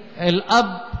فيه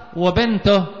الأب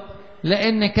وبنته،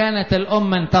 لأن كانت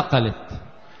الأم انتقلت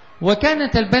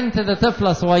وكانت البنت دي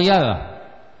طفلة صغيرة.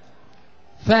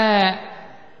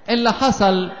 فاللي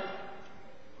حصل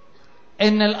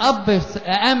ان الاب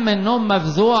قام من النوم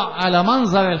مفزوع على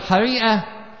منظر الحريقه،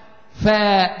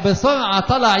 فبسرعه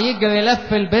طلع يجري،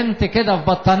 لف البنت كده في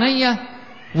بطانيه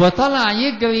وطلع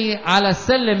يجري على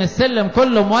السلم، السلم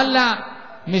كله مولع،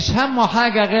 مش همه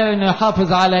حاجه غير انه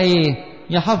يحافظ على ايه؟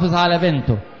 يحافظ على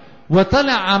بنته.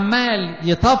 وطلع عمال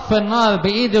يطفي النار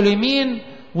بايده اليمين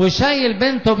وشايل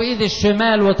بنته بايد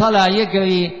الشمال، وطلع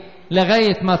يجري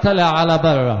لغايه ما طلع على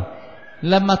بره.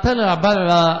 لما طلع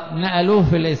بره نقلوه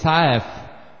في الاسعاف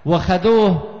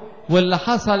وخدوه، واللي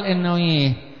حصل انه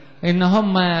ايه؟ ان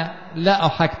هم لقوا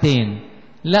حاجتين: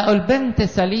 لقوا البنت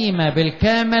سليمه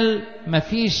بالكامل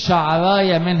مفيش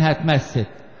شعرايه منها اتمست،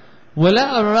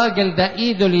 ولقوا الراجل ده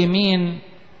ايده اليمين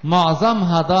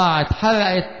معظمها ضاعت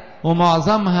حرقت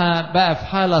ومعظمها بقى في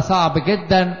حاله صعب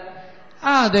جدا.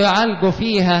 قعدوا يعالجوا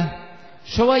فيها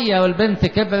شويه والبنت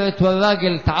كبرت،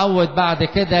 والراجل تعود بعد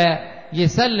كده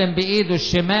يسلم بايده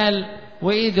الشمال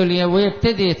وايده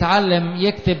ويبتدي يتعلم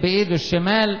يكتب بايده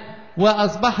الشمال،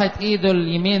 واصبحت ايده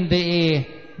اليمين دي ايه؟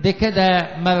 دي كده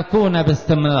مركونه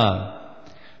باستمرار.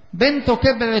 بنته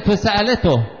كبرت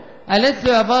وسالته، قالت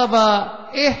له: يا بابا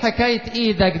ايه حكايه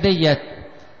ايدك ديت؟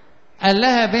 قال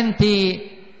لها: بنتي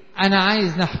انا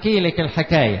عايز نحكي لك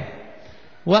الحكايه.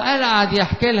 وقعد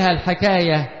يحكي لها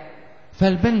الحكايه،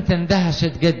 فالبنت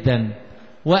اندهشت جدا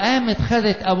وقامت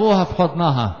خدت ابوها في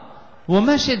حضنها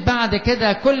ومشت. بعد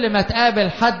كده كل ما تقابل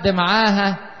حد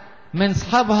معاها من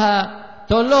صحابها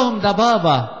تقول لهم: ده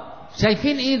بابا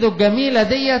شايفين ايده الجميله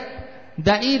ديت؟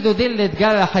 ده ايده دي اللي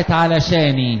اتجرحت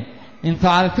علشاني. انتوا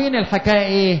عارفين الحكايه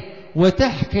ايه؟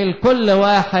 وتحكي لكل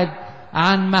واحد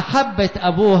عن محبه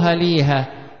ابوها ليها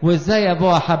وازاي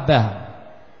ابوها حبها.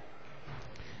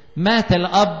 مات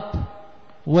الاب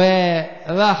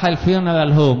وراح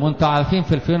الفيونرال هوم، وانتوا عارفين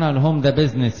في الفيونرال هوم ده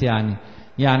بيزنس،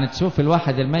 يعني تشوف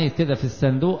الواحد الميت كده في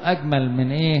الصندوق اجمل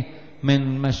من ايه؟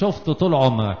 من ما شفته طول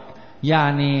عمرك.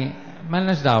 يعني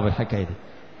مالناش دعوه بالحكايه دي.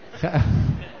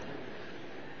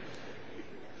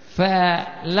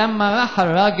 فلما راح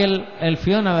الراجل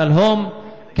الفيونرال هوم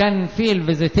كان في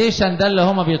الفيزيتيشن ده اللي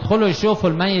هما بيدخلوا يشوفوا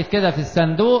الميت كده في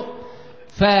الصندوق،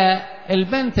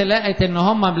 فالبنت لقت ان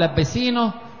هما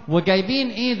ملبسينه وجايبين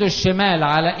ايده الشمال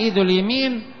على ايده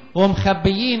اليمين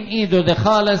ومخبيين ايده دي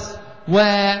خالص،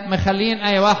 ومخلين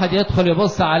اي واحد يدخل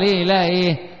يبص عليه يلاقي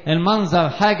ايه؟ المنظر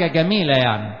حاجه جميله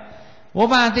يعني.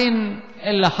 وبعدين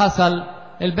اللي حصل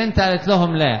البنت قالت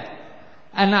لهم: لا،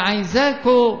 انا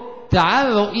عايزاكوا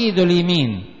تعروا ايده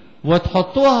اليمين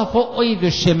وتحطوها فوق ايده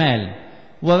الشمال.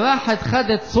 وراحت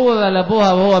خدت صوره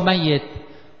لابوها وهو ميت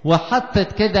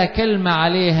وحطت كده كلمه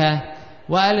عليها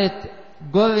وقالت: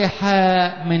 جرح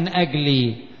من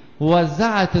اجلي،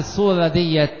 ووزعت الصوره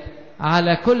ديت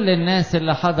على كل الناس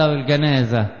اللي حضروا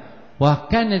الجنازه،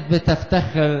 وكانت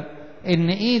بتفتخر ان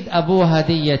ايد ابوها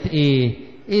ديت ايه؟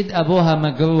 ايد ابوها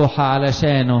مجروحه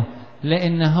علشانه،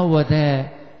 لان هو ده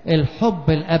الحب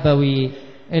الابوي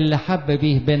اللي حب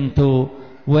بيه بنته،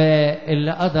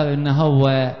 واللي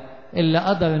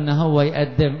قدر ان هو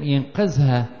يقدم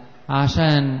ينقذها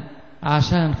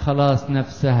عشان خلاص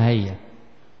نفسها هي.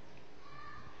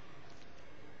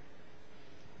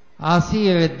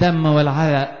 عصير الدم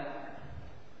والعرق،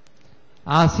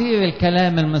 عصير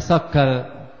الكلام المسكر،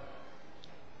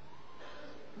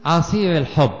 عصير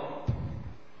الحب.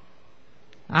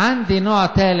 عندي نوع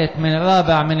ثالث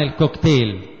رابع من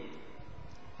الكوكتيل.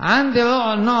 عندي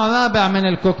نوع رابع من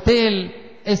الكوكتيل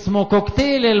اسمه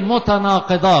كوكتيل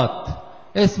المتناقضات.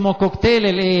 اسمه كوكتيل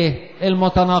الايه؟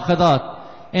 المتناقضات.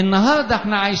 النهارده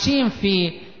احنا عايشين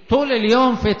في طول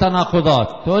اليوم في تناقضات.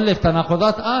 تقول لي في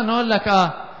تناقضات؟ نقول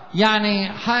لك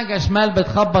يعني حاجه شمال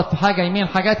بتخبط في حاجه يمين،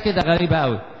 حاجات كده غريبه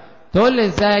قوي. تقول لي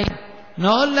ازاي؟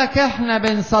 نقول لك احنا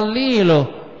بنصلي له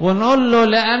ونقول له: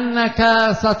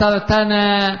 لانك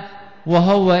سترتنا،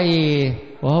 وهو ايه؟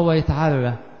 وهو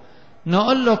يتعرى.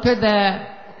 نقول له كده،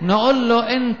 نقول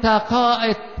له: انت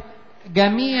قائد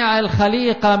جميع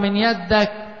الخليقه من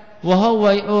يدك، وهو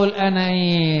يقول: انا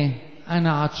ايه؟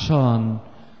 انا عطشان،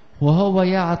 وهو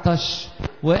يعطش،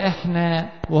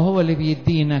 وهو اللي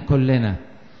بيدينا كلنا.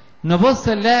 نبص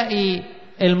نلاقي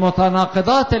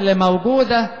المتناقضات اللي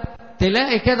موجوده،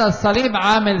 تلاقي كده الصليب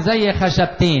عامل زي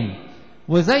خشبتين.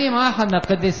 وزي ما احد من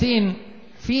القديسين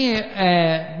في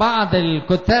بعض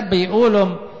الكتاب بيقولوا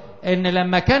ان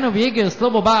لما كانوا بيجي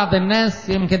يصلبوا بعض الناس،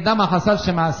 يمكن ده ما حصلش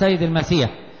مع السيد المسيح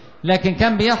لكن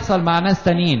كان بيحصل مع ناس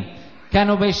تانيين،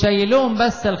 كانوا بيشيلوهم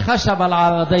بس الخشبة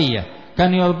العرضية،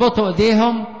 كانوا يربطوا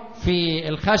ايديهم في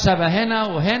الخشبة هنا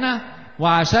وهنا،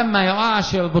 وعشان ما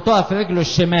يقعش يربطوها في رجله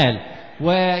الشمال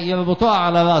ويربطوها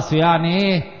على راسه. يعني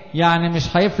ايه؟ يعني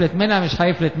مش هيفلت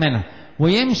منها،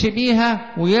 ويمشي بيها،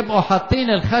 ويبقوا حاطين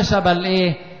الخشبة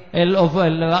الايه؟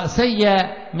 الرأسية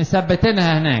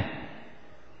مثبتينها هناك.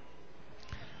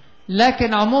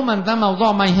 لكن عموما ده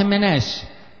موضوع ما يهمناش.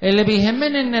 اللي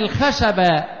بيهمنا ان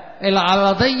الخشبة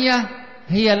العرضية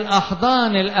هي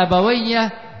الأحضان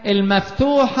الأبوية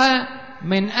المفتوحة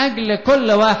من أجل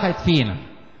كل واحد فينا،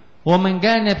 ومن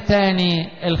جانب تاني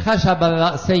الخشبة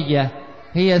الرأسية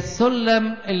هي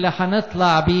السلم اللي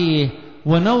هنطلع بيه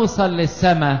ونوصل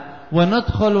للسماء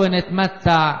وندخل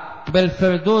ونتمتع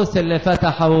بالفردوس اللي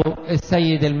فتحه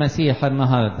السيد المسيح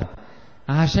النهارده.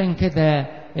 عشان كده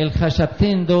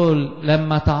الخشبتين دول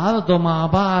لما تعارضوا مع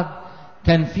بعض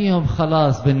كان فيهم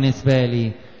خلاص بالنسبة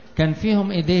لي، كان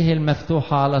فيهم ايديه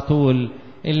المفتوحة على طول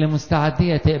اللي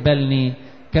مستعدية تقبلني،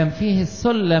 كان فيه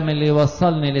السلم اللي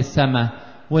يوصلني للسماء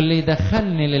واللي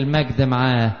يدخلني للمجد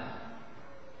معاه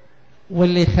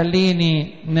واللي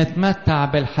يخليني نتمتع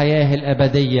بالحياة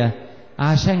الأبدية.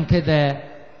 عشان كده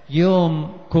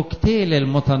يوم كوكتيل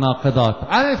المتناقضات.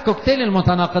 عارف كوكتيل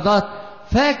المتناقضات؟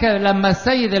 فاكر لما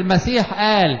السيد المسيح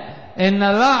قال إن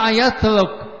الراعي يترك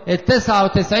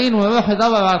 99 ويروح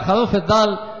يدور على الخروف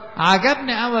الضال؟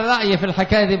 عجبني أول رأي في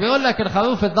الحكاية دي. بيقول لك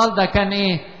الخروف الضال ده كان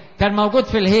إيه؟ كان موجود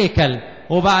في الهيكل،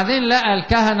 وبعدين لقى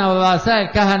الكهنة ورؤساء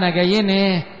الكهنة جايين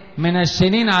إيه؟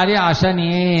 منشنين عليه عشان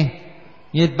إيه؟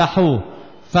 يذبحوه،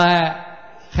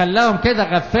 فخلاهم كده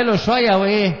غفلوا شوية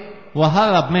وإيه؟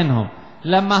 وهرب منهم.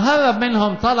 لما هرب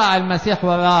منهم طلع المسيح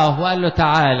وراه وقال له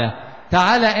تعالى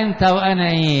تعالى انت وانا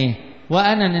ايه؟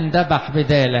 وانا نندبح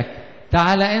بدالك.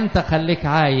 تعالى انت خليك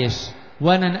عايش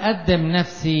وانا نقدم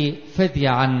نفسي فدية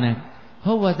عنك.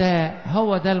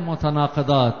 هو ده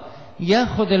المتناقضات.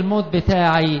 ياخد الموت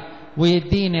بتاعي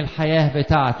ويديني الحياة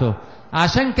بتاعته.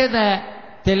 عشان كده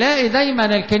تلاقي دايما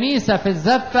الكنيسة في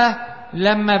الزفة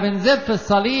لما بنزف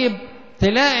الصليب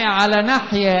تلاقي على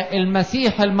ناحية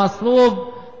المسيح المصلوب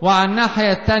وعلى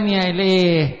الناحية التانية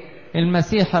الايه؟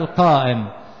 المسيح القائم.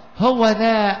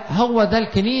 هو ده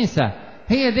الكنيسة.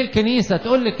 هي دي الكنيسة.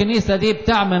 تقول لي الكنيسة دي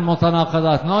بتعمل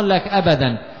متناقضات، نقول لك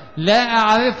أبدا، لا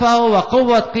أعرفه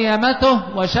وقوة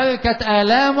قيامته وشركة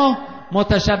آلامه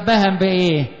متشبها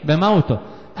بإيه؟ بموته.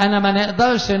 أنا ما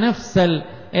نقدرش نفصل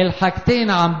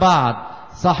الحاجتين عن بعض.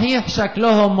 صحيح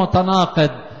شكلهم متناقض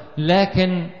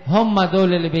لكن هم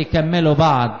دول اللي بيكملوا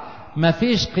بعض.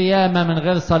 مفيش قيامة من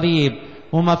غير صليب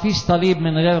ومفيش صليب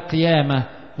من غير قيامة.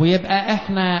 ويبقى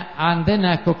احنا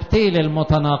عندنا كوكتيل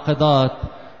المتناقضات.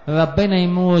 ربنا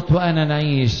يموت وأنا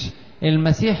نعيش،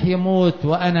 المسيح يموت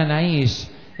وأنا نعيش،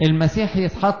 المسيح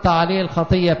يتحط عليه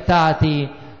الخطية بتاعتي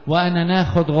وأنا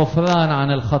ناخد غفران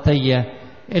عن الخطية.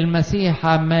 المسيح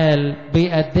عمال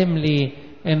بيقدم لي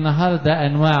النهاردة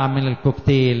أنواع من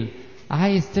الكوكتيل.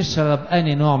 عايز تشرب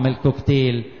أني نوع من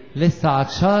الكوكتيل؟ لسه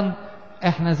عطشان؟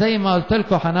 احنا زي ما قلت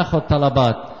لكم هناخد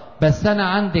طلبات، بس أنا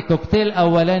عندي كوكتيل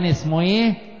أولاني اسمه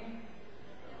إيه؟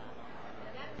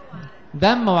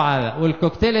 دم وعرق.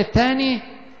 والكوكتيل الثاني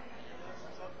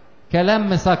كلام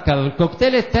مسكر.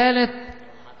 والكوكتيل الثالث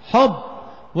حب.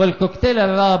 والكوكتيل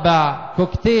الرابع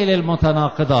كوكتيل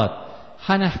المتناقضات.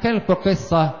 هنحكي لكم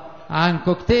قصة عن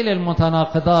كوكتيل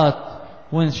المتناقضات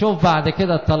ونشوف بعد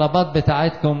كده الطلبات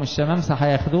بتاعتكم الشمامسة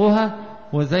هياخدوها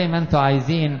وزي ما انتوا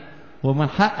عايزين، ومن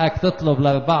حقك تطلب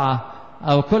الأربعة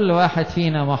أو كل واحد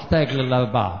فينا محتاج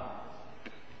للأربعة.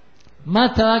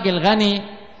 مات راجل غني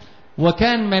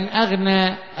وكان من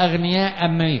أغنى أغنياء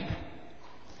أمريكا،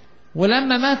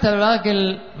 ولما مات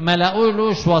الراجل ما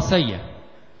لقولوش وصية.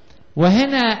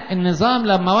 وهنا النظام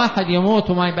لما واحد يموت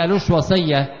وما يبقالوش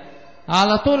وصية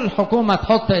على طول الحكومة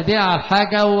تحط ايديها على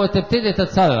الحاجة وتبتدي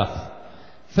تتصرف.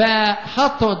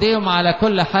 فحطوا ايديهم على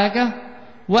كل حاجة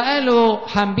وقالوا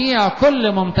هنبيع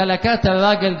كل ممتلكات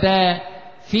الراجل ده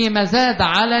في مزاد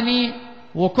علني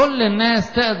وكل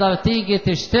الناس تقدر تيجي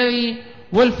تشتري،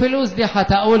 والفلوس دي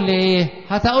هتقول لإيه؟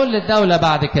 هتقول للدولة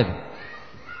بعد كده.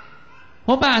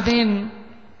 وبعدين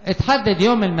اتحدد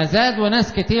يوم المزاد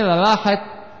وناس كتيرة راحت،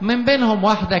 من بينهم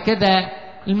واحدة كده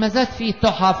المزاد فيه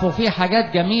تحف وفيه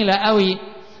حاجات جميلة قوي،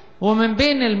 ومن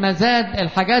بين المزاد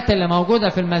الحاجات اللي موجودة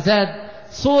في المزاد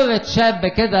صورة شاب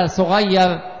كده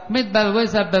صغير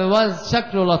متبروزة برواز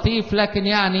شكله لطيف لكن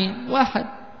يعني واحد.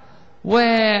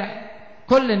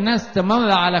 وكل الناس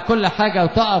تمر على كل حاجة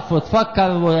وتقف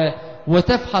وتفكر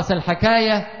وتفحص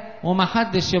الحكاية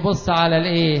ومحدش يبص على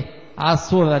الايه؟ على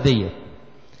الصورة دي.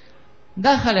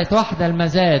 دخلت واحدة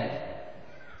المزاد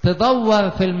تدور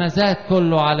في المزاد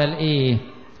كله على الايه؟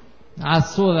 على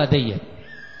الصورة دي.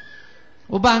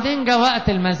 وبعدين جاء وقت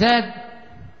المزاد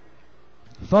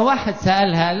فواحد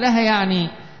سألها قال لها يعني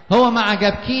هو ما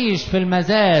عجبكيش في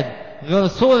المزاد غير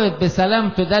صورة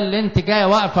بسلامته ده اللي انت جاية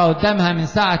واقفة قدامها من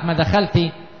ساعة ما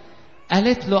دخلتي؟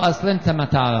 قالت له اصل انت ما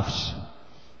تعرفش،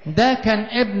 ده كان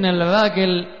ابن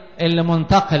الراجل اللي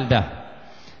منتقل ده.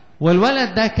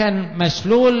 والولد ده كان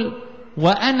مشلول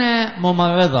وأنا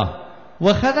ممرضة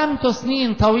وخدمته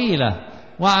سنين طويلة،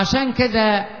 وعشان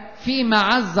كده في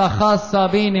معزة خاصة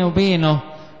بيني وبينه،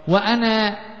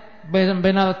 وأنا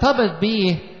بنرتبط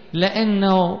بيه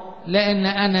لأن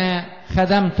أنا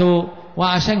خدمته،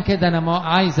 وعشان كده أنا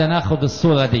عايزة ناخد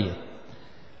الصورة دي.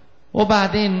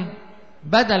 وبعدين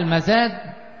بدل ما زاد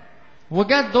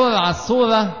وجت دور على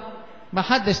الصورة،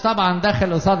 محدش طبعا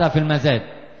داخل قصادها في المزاد،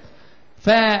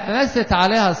 فرست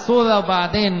عليها الصورة،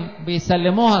 وبعدين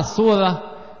بيسلموها الصورة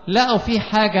لقوا في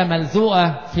حاجة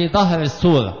ملزوقة في ظهر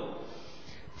الصورة،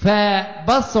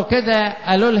 فبصوا كده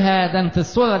قالوا لها ده انت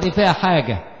الصورة دي فيها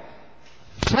حاجة.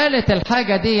 شالت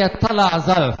الحاجة دي، طلع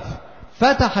ظرف،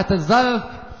 فتحت الظرف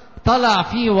طلع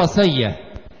فيه وصية،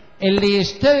 اللي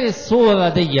يشتري الصورة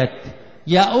ديت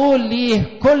يقول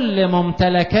ليه كل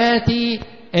ممتلكاتي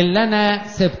اللي انا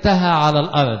سبتها على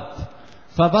الارض.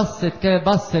 فبصت كده،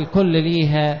 بص الكل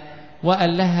ليها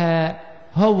وقال لها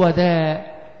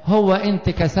هو انت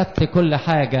كسبت كل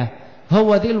حاجة،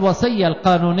 هو دي الوصية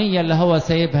القانونية اللي هو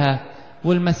سايبها.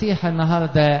 والمسيح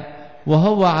النهاردة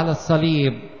وهو على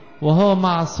الصليب وهو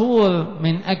معصور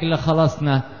من أجل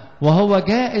خلاصنا، وهو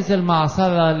جائز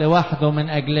المعصرة لوحده من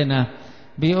أجلنا،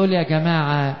 بيقول يا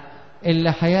جماعة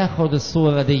اللي هياخد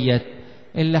الصورة ديت،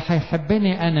 اللي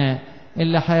هيحبني أنا،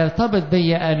 اللي هيرتبط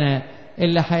بي أنا،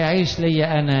 اللي هيعيش لي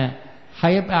أنا،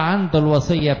 هيبقى عنده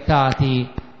الوصية بتاعتي،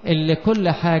 اللي كل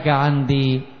حاجة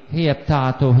عندي هي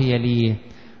بتاعته هي ليه.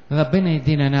 ربنا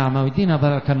يدينا نعمة ويدينا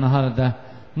بركة النهاردة،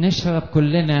 نشرب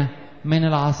كلنا من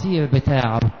العصير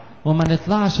بتاعه، وما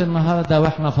نطلعش النهاردة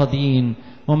واحنا فاضيين،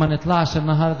 وما نطلعش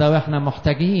النهاردة واحنا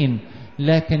محتاجين،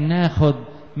 لكن ناخد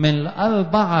من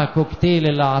الأربعة كوكتيل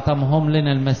اللي عطمهم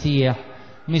لنا المسيح،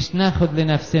 مش ناخد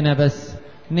لنفسنا بس،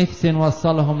 نفسي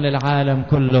نوصلهم للعالم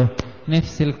كله،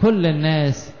 نفسي لكل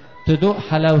الناس تدوق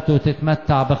حلاوته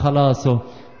وتتمتع بخلاصه،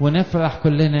 ونفرح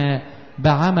كلنا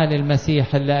بعمل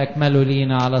المسيح اللي أكمله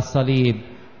لينا على الصليب.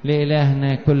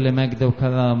 لإلهنا كل مجد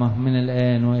وكرامة من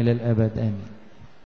الآن وإلى الأبد، آمين.